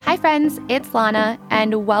friends, it's Lana,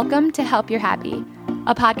 and welcome to Help You're Happy,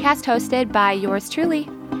 a podcast hosted by yours truly.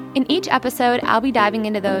 In each episode, I'll be diving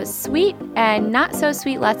into those sweet and not so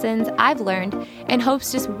sweet lessons I've learned in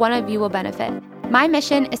hopes just one of you will benefit. My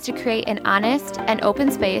mission is to create an honest and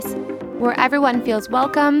open space where everyone feels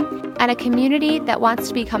welcome and a community that wants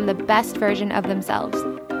to become the best version of themselves.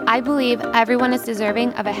 I believe everyone is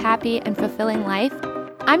deserving of a happy and fulfilling life.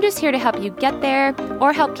 I'm just here to help you get there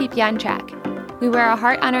or help keep you on track. We wear our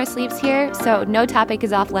heart on our sleeves here, so no topic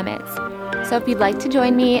is off limits. So if you'd like to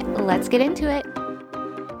join me, let's get into it.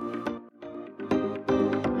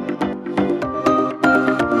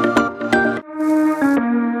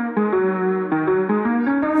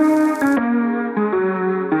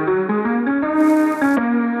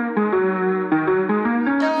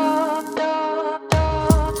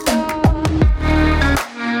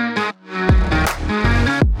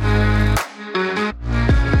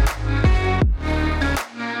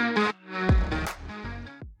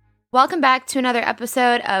 Welcome back to another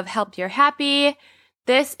episode of Help You're Happy.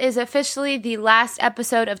 This is officially the last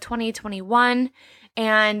episode of 2021,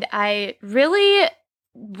 and I really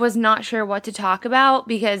was not sure what to talk about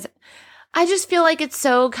because I just feel like it's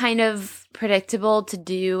so kind of predictable to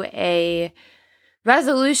do a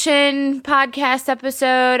resolution podcast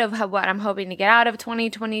episode of what I'm hoping to get out of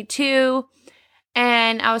 2022,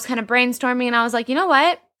 and I was kind of brainstorming, and I was like, you know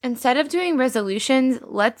what? Instead of doing resolutions,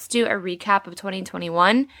 let's do a recap of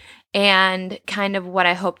 2021 and kind of what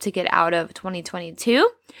I hope to get out of 2022.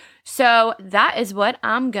 So that is what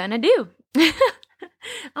I'm gonna do.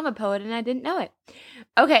 I'm a poet and I didn't know it.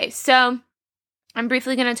 Okay, so I'm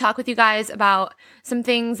briefly gonna talk with you guys about some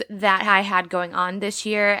things that I had going on this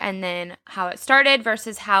year and then how it started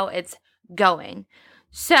versus how it's going.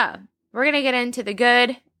 So we're gonna get into the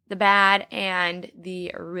good, the bad, and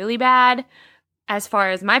the really bad. As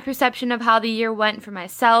far as my perception of how the year went for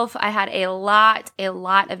myself, I had a lot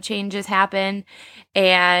of changes happen,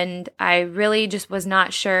 and I really just was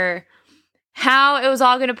not sure how it was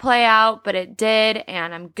all going to play out, but it did,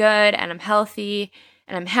 and I'm good, and I'm healthy,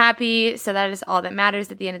 and I'm happy, so that is all that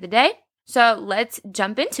matters at the end of the day. So let's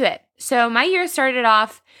jump into it. So my year started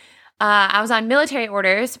off, I was on military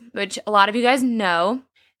orders, which a lot of you guys know,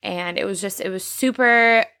 and it was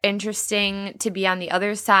super interesting to be on the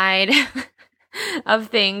other side of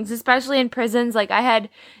things, especially in prisons. Like, I had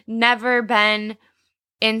never been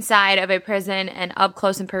inside of a prison and up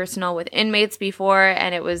close and personal with inmates before,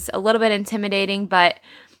 and it was a little bit intimidating, but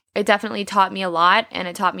it definitely taught me a lot, and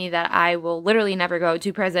it taught me that I will literally never go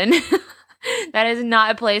to prison. That is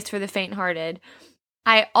not a place for the faint-hearted.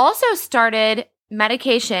 I also started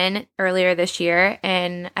medication earlier this year,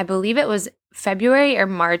 and I believe it was February or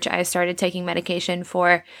March I started taking medication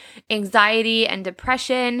for anxiety and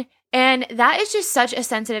depression. And that is just such a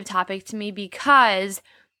sensitive topic to me because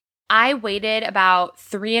I waited about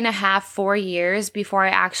 3.5, 4 years before I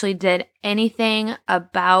actually did anything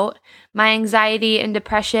about my anxiety and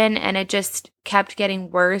depression, and it just kept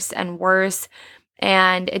getting worse and worse,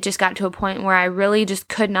 and it just got to a point where I really just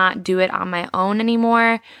could not do it on my own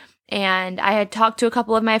anymore. And I had talked to a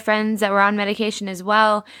couple of my friends that were on medication as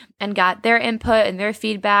well and got their input and their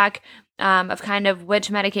feedback of kind of which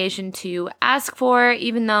medication to ask for,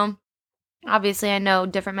 even though obviously I know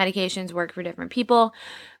different medications work for different people.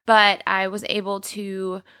 But I was able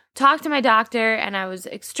to talk to my doctor, and I was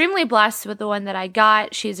extremely blessed with the one that I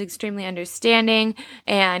got. She's extremely understanding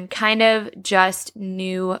and kind of just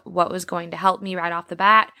knew what was going to help me right off the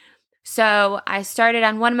bat. So I started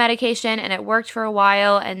on one medication and it worked for a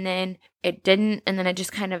while, and then it didn't, and then it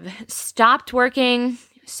just kind of stopped working.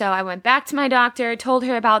 So I went back to my doctor, told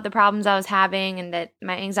her about the problems I was having and that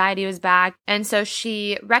my anxiety was back. And so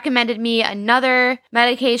she recommended me another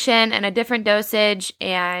medication and a different dosage,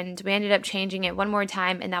 and we ended up changing it one more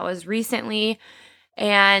time, and that was recently.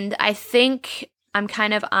 And I think I'm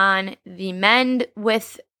kind of on the mend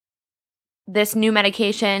with this new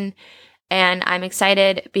medication, and I'm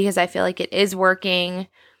excited because I feel like it is working.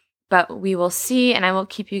 But we will see, and I will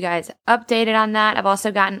keep you guys updated on that. I've also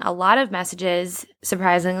gotten a lot of messages,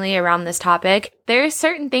 surprisingly, around this topic. There are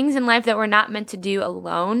certain things in life that we're not meant to do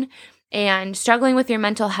alone, and struggling with your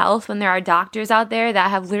mental health when there are doctors out there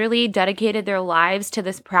that have literally dedicated their lives to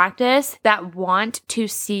this practice, that want to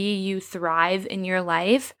see you thrive in your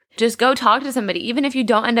life. Just go talk to somebody, even if you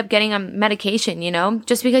don't end up getting a medication,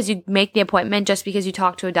 Just because you make the appointment, just because you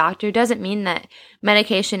talk to a doctor, doesn't mean that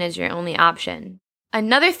medication is your only option.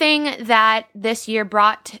 Another thing that this year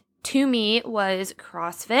brought to me was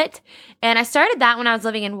CrossFit. And I started that when I was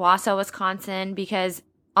living in Wausau, Wisconsin, because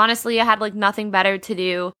honestly, I had nothing better to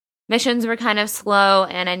do. missions were kind of slow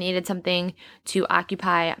and I needed something to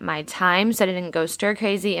occupy my time so I didn't go stir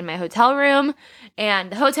crazy in my hotel room.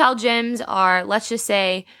 And the hotel gyms are, let's just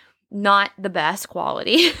say, not the best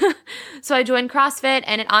quality. So I joined CrossFit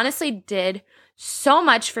and it honestly did so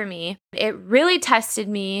much for me. It really tested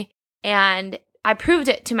me and I proved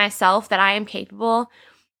it to myself that I am capable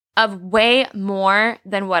of way more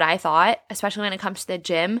than what I thought, especially when it comes to the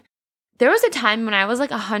gym. There was a time when I was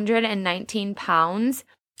like 119 pounds.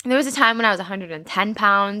 There was a time when I was 110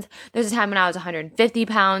 pounds. There's a time when I was 150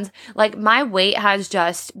 pounds. Like my weight has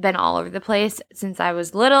just been all over the place since I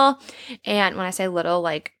was little. And when I say little,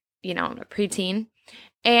 like, a preteen.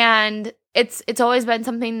 And it's always been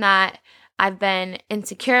something that I've been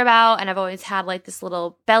insecure about. And I've always had like this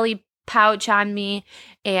little belly pouch on me,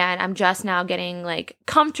 and I'm just now getting like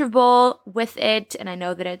comfortable with it, and I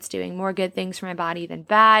know that it's doing more good things for my body than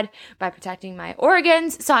bad by protecting my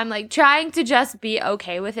organs. So I'm like trying to just be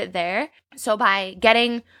okay with it there. So by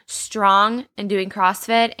getting strong and doing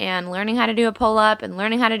CrossFit and learning how to do a pull-up and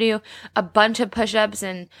learning how to do a bunch of push-ups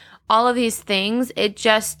and all of these things,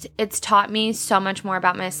 it's taught me so much more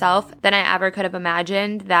about myself than I ever could have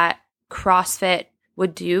imagined that CrossFit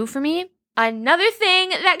would do for me. Another thing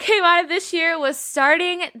that came out of this year was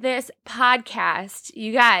starting this podcast.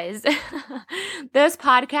 You guys, this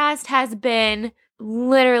podcast has been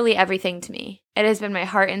literally everything to me. It has been my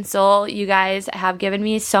heart and soul. You guys have given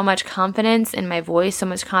me so much confidence in my voice, so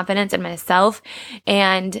much confidence in myself,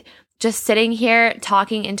 and just sitting here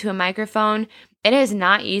talking into a microphone, it is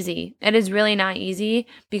not easy. It is really not easy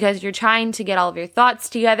because you're trying to get all of your thoughts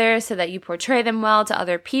together so that you portray them well to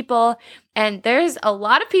other people. And there's a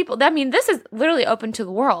lot of people this is literally open to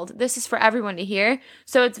the world. This is for everyone to hear.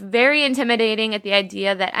 So it's very intimidating at the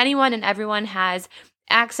idea that anyone and everyone has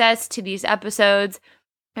access to these episodes.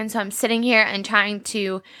 And so I'm sitting here and trying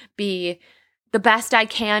to be the best I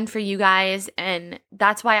can for you guys. And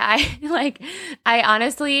that's why I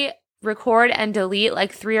honestly record and delete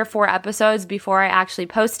like 3 or 4 episodes before I actually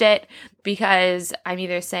post it, because I'm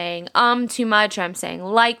either saying too much or I'm saying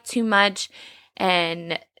like too much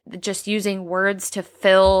and just using words to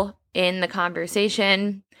fill in the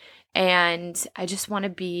conversation. And I just want to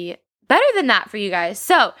be better than that for you guys.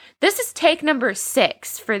 So this is take number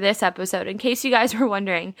 6 for this episode, in case you guys were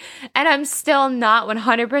wondering. And I'm still not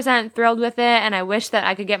 100% thrilled with it. And I wish that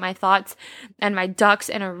I could get my thoughts and my ducks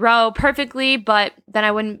in a row perfectly, but then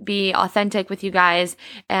I wouldn't be authentic with you guys.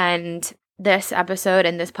 And this episode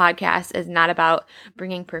and this podcast is not about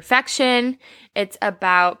bringing perfection. It's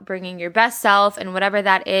about bringing your best self, and whatever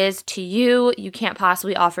that is to you, you can't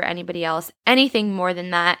possibly offer anybody else anything more than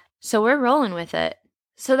that. So we're rolling with it.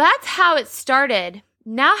 So that's how it started.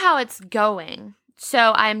 Now how it's going.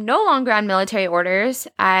 So I'm no longer on military orders.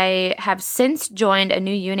 I have since joined a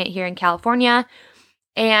new unit here in California,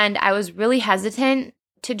 and I was really hesitant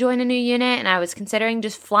to join a new unit, and I was considering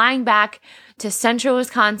just flying back to central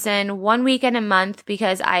Wisconsin 1 weekend a month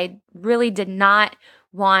because I really did not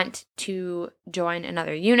want to join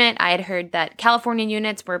another unit. I had heard that California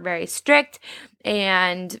units were very strict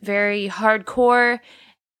and very hardcore,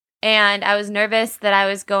 and I was nervous that I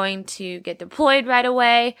was going to get deployed right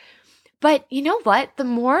away. But you know what? The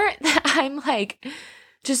more that I'm like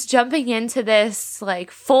just jumping into this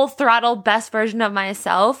like full throttle best version of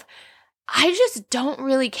myself, I just don't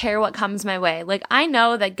really care what comes my way. Like, I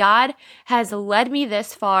know that God has led me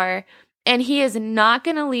this far, and He is not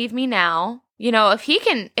going to leave me now. You know, if he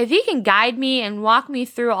can guide me and walk me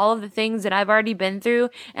through all of the things that I've already been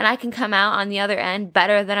through, and I can come out on the other end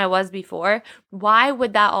better than I was before, why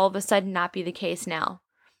would that all of a sudden not be the case now?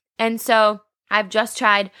 And so I've just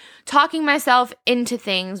tried talking myself into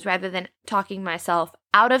things rather than talking myself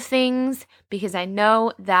out of things, because I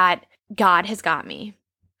know that God has got me.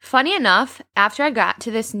 Funny enough, after I got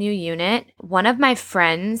to this new unit, one of my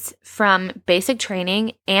friends from basic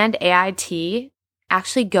training and AIT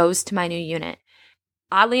actually goes to my new unit.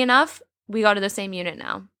 Oddly enough, we go to the same unit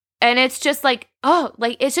now. And it's just like,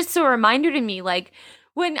 it's just a reminder to me, like,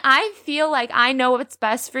 when I feel like I know what's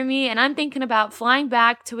best for me and I'm thinking about flying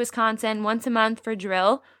back to Wisconsin once a month for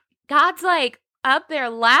drill, God's like up there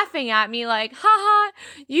laughing at me like, haha,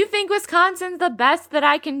 you think Wisconsin's the best that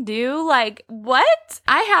I can do? Like, what?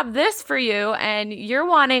 I have this for you and you're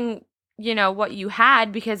wanting, what you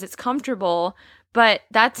had because it's comfortable, but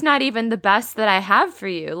that's not even the best that I have for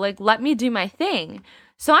you. Like, let me do my thing.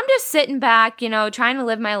 So I'm just sitting back, trying to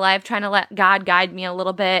live my life, trying to let God guide me a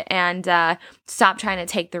little bit and stop trying to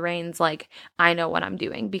take the reins like I know what I'm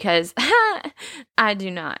doing, because I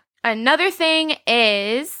do not. Another thing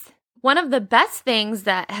is, one of the best things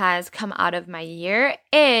that has come out of my year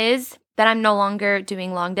is that I'm no longer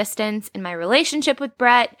doing long distance in my relationship with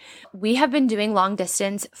Brett. We have been doing long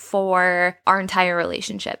distance for our entire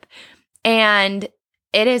relationship, and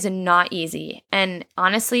it is not easy. And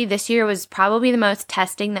honestly, this year was probably the most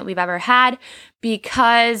testing that we've ever had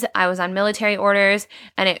because I was on military orders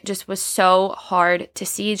and it just was so hard to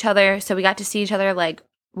see each other. So we got to see each other like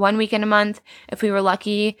 1 weekend a month. If we were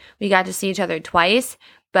lucky, we got to see each other twice.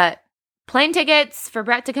 But plane tickets for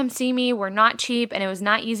Brett to come see me were not cheap, and it was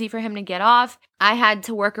not easy for him to get off. I had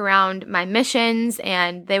to work around my missions,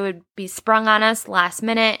 and they would be sprung on us last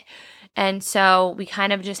minute. And so we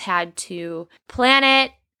kind of just had to plan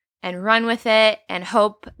it and run with it and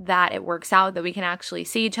hope that it works out, that we can actually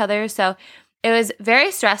see each other. So it was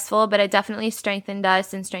very stressful, but it definitely strengthened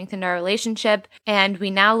us and strengthened our relationship. And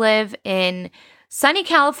we now live in sunny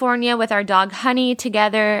California with our dog Honey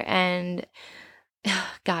together. And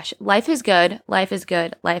gosh, life is good. Life is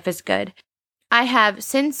good. Life is good. I have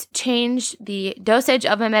since changed the dosage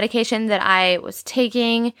of my medication that I was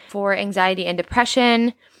taking for anxiety and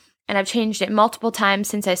depression. And I've changed it multiple times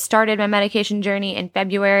since I started my medication journey in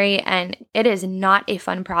February. And it is not a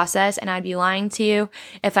fun process. And I'd be lying to you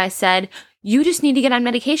if I said, you just need to get on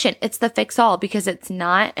medication. It's the fix all, because it's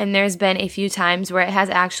not. And there's been a few times where it has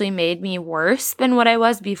actually made me worse than what I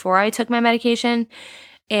was before I took my medication.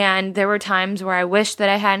 And there were times where I wished that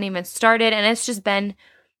I hadn't even started. And it's just been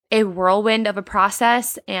a whirlwind of a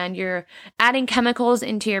process, and you're adding chemicals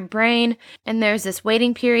into your brain, and there's this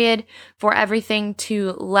waiting period for everything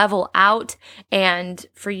to level out and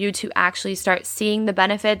for you to actually start seeing the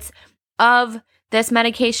benefits of this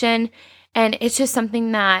medication. And it's just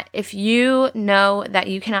something that if you know that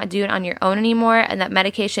you cannot do it on your own anymore and that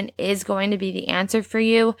medication is going to be the answer for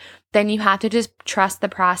you, then you have to just trust the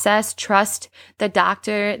process, trust the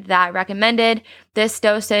doctor that recommended this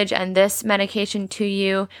dosage and this medication to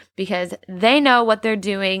you, because they know what they're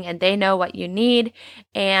doing and they know what you need.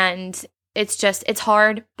 And it's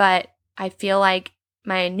hard, but I feel like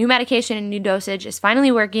my new medication and new dosage is finally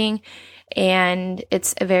working. And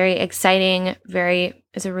it's a very exciting,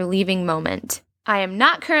 it's a relieving moment. I am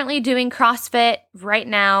not currently doing CrossFit right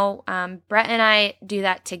now. Brett and I do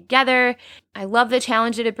that together. I love the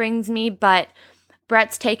challenge that it brings me, but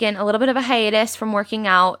Brett's taken a little bit of a hiatus from working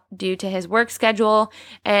out due to his work schedule,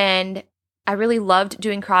 and I really loved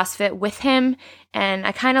doing CrossFit with him, and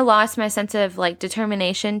I kind of lost my sense of like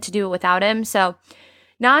determination to do it without him. So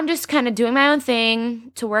now I'm just kind of doing my own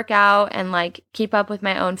thing to work out and like keep up with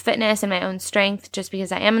my own fitness and my own strength, just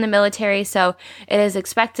because I am in the military. So it is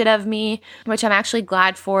expected of me, which I'm actually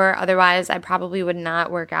glad for. Otherwise, I probably would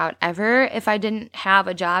not work out ever if I didn't have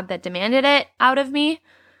a job that demanded it out of me.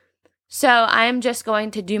 So I'm just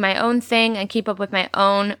going to do my own thing and keep up with my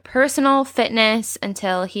own personal fitness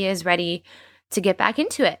until he is ready to get back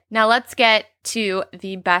into it. Now let's get to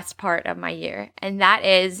the best part of my year, and that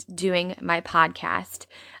is doing my podcast.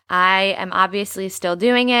 I am obviously still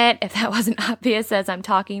doing it, if that wasn't obvious as I'm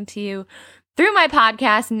talking to you through my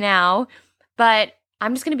podcast now, but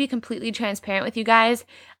I'm just going to be completely transparent with you guys.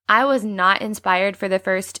 I was not inspired for the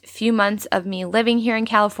first few months of me living here in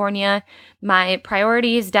California. My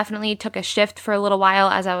priorities definitely took a shift for a little while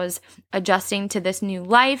as I was adjusting to this new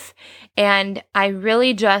life. And I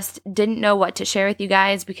really just didn't know what to share with you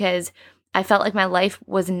guys because I felt like my life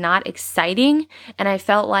was not exciting. And I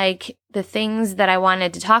felt like the things that I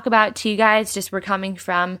wanted to talk about to you guys just were coming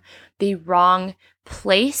from the wrong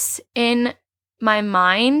place in my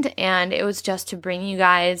mind. And it was just to bring you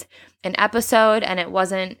guys an episode, and it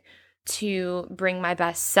wasn't to bring my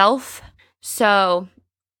best self. So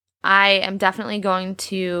I am definitely going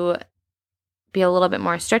to be a little bit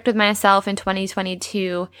more strict with myself in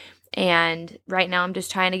 2022. And right now I'm just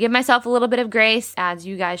trying to give myself a little bit of grace, as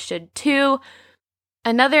you guys should too.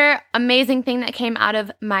 Another amazing thing that came out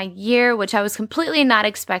of my year, which I was completely not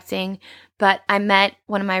expecting, but I met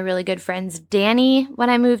one of my really good friends, Danny, when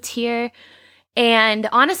I moved here. And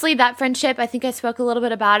honestly, that friendship, I think I spoke a little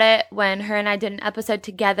bit about it when her and I did an episode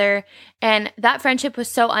together. And that friendship was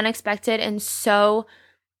so unexpected and so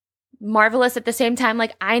marvelous at the same time.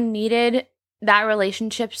 Like, I needed that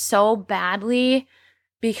relationship so badly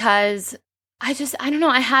because I don't know,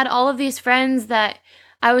 I had all of these friends that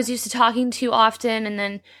I was used to talking to often, and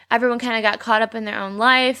then everyone kind of got caught up in their own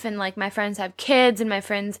life, and like my friends have kids and my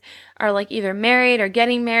friends are like either married or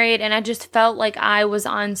getting married, and I just felt like I was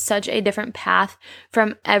on such a different path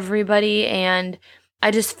from everybody, and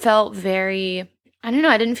I just felt I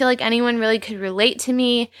didn't feel like anyone really could relate to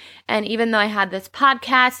me. And even though I had this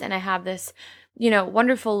podcast and I have this,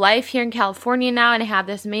 wonderful life here in California now, and I have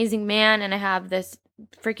this amazing man and I have this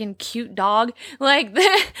freaking cute dog, like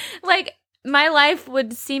my life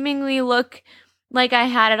would seemingly look like I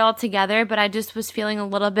had it all together, but I just was feeling a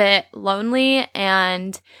little bit lonely.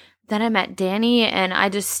 And then I met Danny, and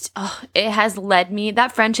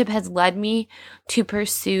that friendship has led me to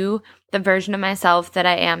pursue the version of myself that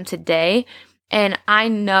I am today. And I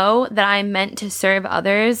know that I'm meant to serve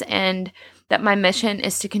others, and that my mission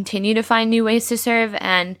is to continue to find new ways to serve.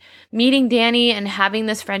 And meeting Danny and having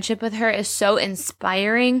this friendship with her is so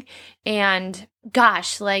inspiring. And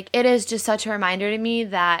gosh, like, it is just such a reminder to me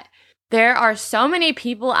that there are so many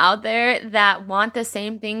people out there that want the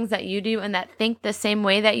same things that you do and that think the same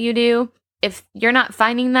way that you do. If you're not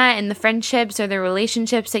finding that in the friendships or the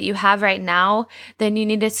relationships that you have right now, then you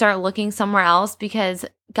need to start looking somewhere else, because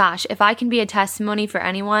gosh, if I can be a testimony for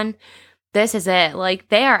anyone, this is it. Like,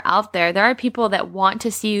 they are out there. There are people that want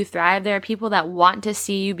to see you thrive. There are people that want to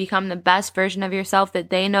see you become the best version of yourself that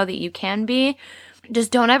they know that you can be.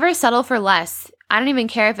 Just don't ever settle for less. I don't even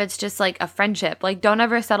care if it's just like a friendship. Like, don't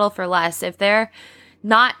ever settle for less. If they're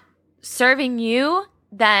not serving you,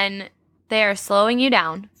 then they are slowing you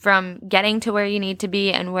down from getting to where you need to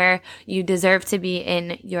be and where you deserve to be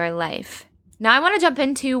in your life. Now, I want to jump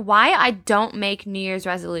into why I don't make New Year's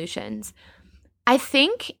resolutions. I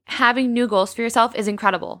think having new goals for yourself is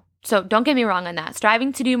incredible. So don't get me wrong on that.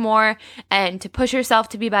 Striving to do more and to push yourself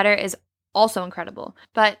to be better is also incredible.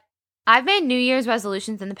 But I've made New Year's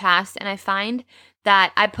resolutions in the past, and I find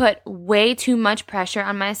that I put way too much pressure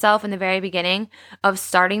on myself in the very beginning of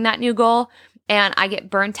starting that new goal, and I get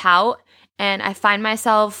burnt out, and I find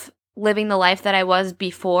myself living the life that I was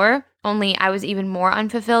before, only I was even more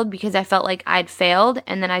unfulfilled because I felt like I'd failed,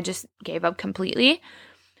 and then I just gave up completely.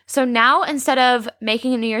 So now, instead of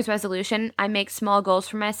making a New Year's resolution, I make small goals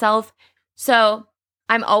for myself. So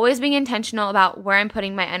I'm always being intentional about where I'm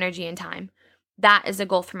putting my energy and time. That is a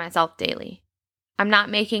goal for myself daily. I'm not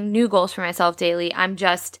making new goals for myself daily. I'm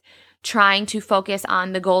just trying to focus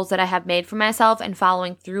on the goals that I have made for myself and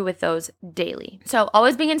following through with those daily. So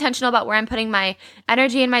always being intentional about where I'm putting my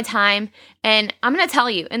energy and my time. And I'm going to tell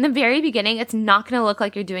you, in the very beginning, it's not going to look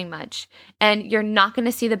like you're doing much, and you're not going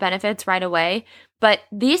to see the benefits right away. But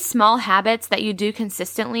these small habits that you do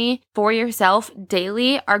consistently for yourself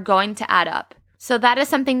daily are going to add up. So that is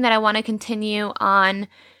something that I want to continue on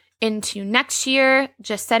into next year,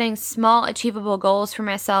 just setting small achievable goals for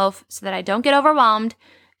myself so that I don't get overwhelmed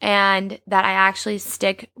and that I actually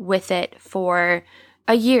stick with it for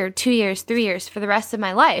a year, 2 years, 3 years, for the rest of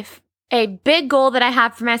my life. A big goal that I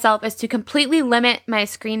have for myself is to completely limit my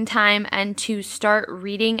screen time and to start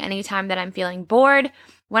reading anytime that I'm feeling bored.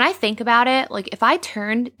 When I think about it, like, if I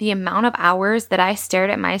turned the amount of hours that I stared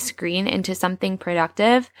at my screen into something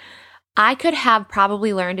productive, I could have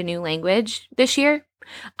probably learned a new language this year.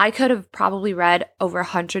 I could have probably read over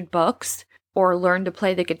 100 books or learned to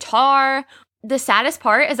play the guitar. The saddest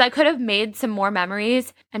part is I could have made some more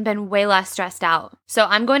memories and been way less stressed out. So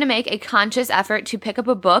I'm going to make a conscious effort to pick up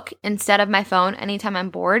a book instead of my phone anytime I'm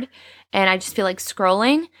bored and I just feel like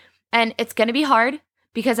scrolling. And it's going to be hard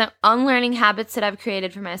because I'm unlearning habits that I've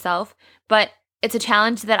created for myself, but it's a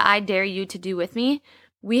challenge that I dare you to do with me.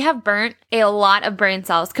 We have burnt a lot of brain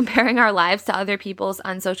cells comparing our lives to other people's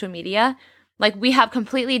on social media. Like, we have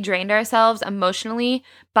completely drained ourselves emotionally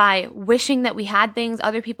by wishing that we had things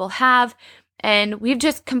other people have, and we've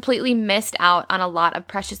just completely missed out on a lot of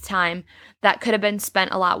precious time that could have been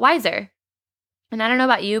spent a lot wiser. And I don't know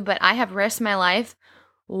about you, but I have risked my life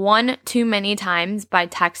one too many times by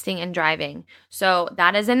texting and driving. So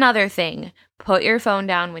that is another thing. Put your phone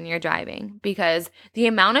down when you're driving, because the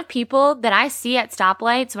amount of people that I see at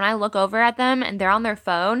stoplights, when I look over at them and they're on their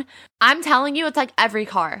phone, I'm telling you, it's like every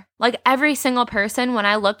car. Like, every single person, when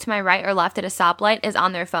I look to my right or left at a stoplight, is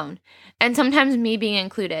on their phone. And sometimes me being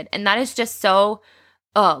included. And that is just so,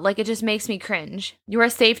 it just makes me cringe. Your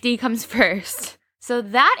safety comes first. So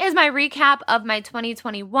that is my recap of my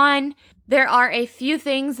 2021. There are a few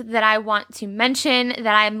things that I want to mention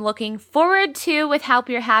that I'm looking forward to with Help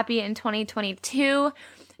You're Happy in 2022.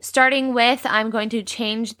 Starting with, I'm going to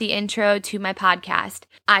change the intro to my podcast.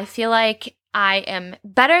 I feel like I am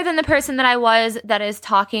better than the person that I was that is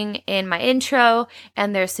talking in my intro,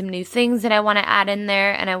 and there's some new things that I want to add in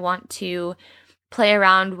there, and I want to play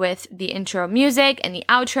around with the intro music and the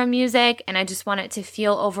outro music, and I just want it to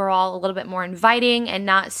feel overall a little bit more inviting and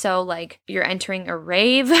not so like you're entering a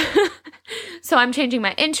rave. So I'm changing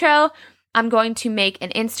my intro. I'm going to make an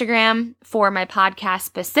Instagram for my podcast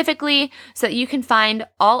specifically so that you can find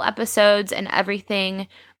all episodes and everything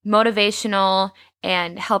motivational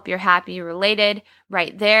and Help You're Happy related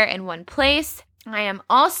right there in one place. I am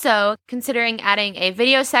also considering adding a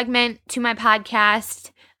video segment to my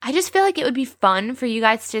podcast. I just feel like it would be fun for you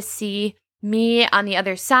guys to see me on the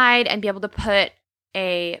other side and be able to put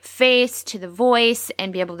a face to the voice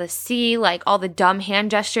and be able to see like all the dumb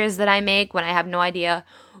hand gestures that I make when I have no idea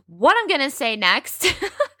what I'm going to say next.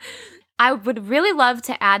 I would really love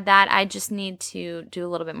to add that. I just need to do a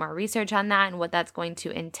little bit more research on that and what that's going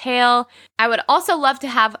to entail. I would also love to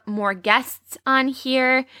have more guests on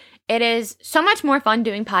here. It is so much more fun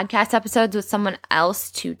doing podcast episodes with someone else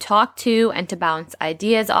to talk to and to bounce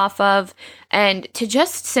ideas off of, and to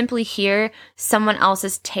just simply hear someone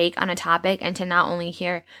else's take on a topic, and to not only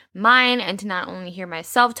hear mine and to not only hear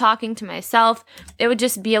myself talking to myself. It would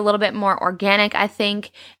just be a little bit more organic, I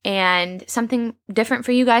think, and something different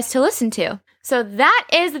for you guys to listen to. So that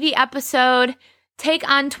is the episode. Take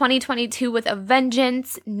on 2022 with a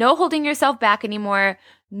vengeance. No holding yourself back anymore.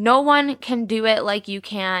 No one can do it like you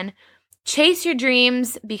can. Chase your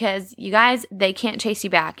dreams, because you guys, they can't chase you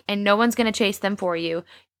back, and no one's going to chase them for you.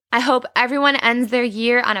 I hope everyone ends their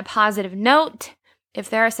year on a positive note. If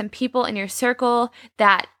there are some people in your circle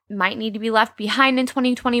that might need to be left behind in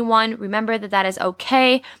 2021, remember that that is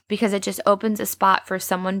okay, because it just opens a spot for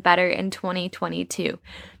someone better in 2022.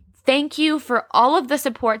 Thank you for all of the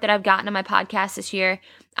support that I've gotten on my podcast this year.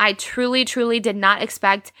 I truly, truly did not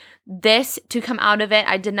expect this to come out of it.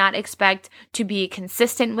 I did not expect to be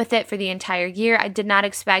consistent with it for the entire year. I did not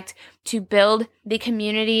expect to build the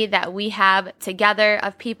community that we have together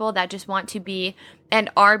of people that just want to be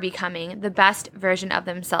and are becoming the best version of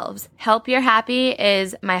themselves. Help Your Happy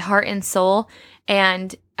is my heart and soul,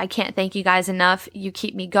 and I can't thank you guys enough. You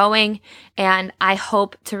keep me going, and I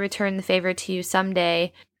hope to return the favor to you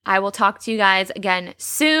someday. I will talk to you guys again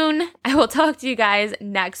soon. I will talk to you guys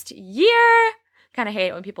next year. Kind of hate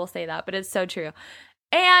it when people say that, but it's so true.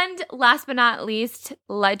 And last but not least,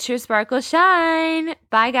 let your sparkle shine.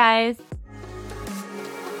 Bye, guys.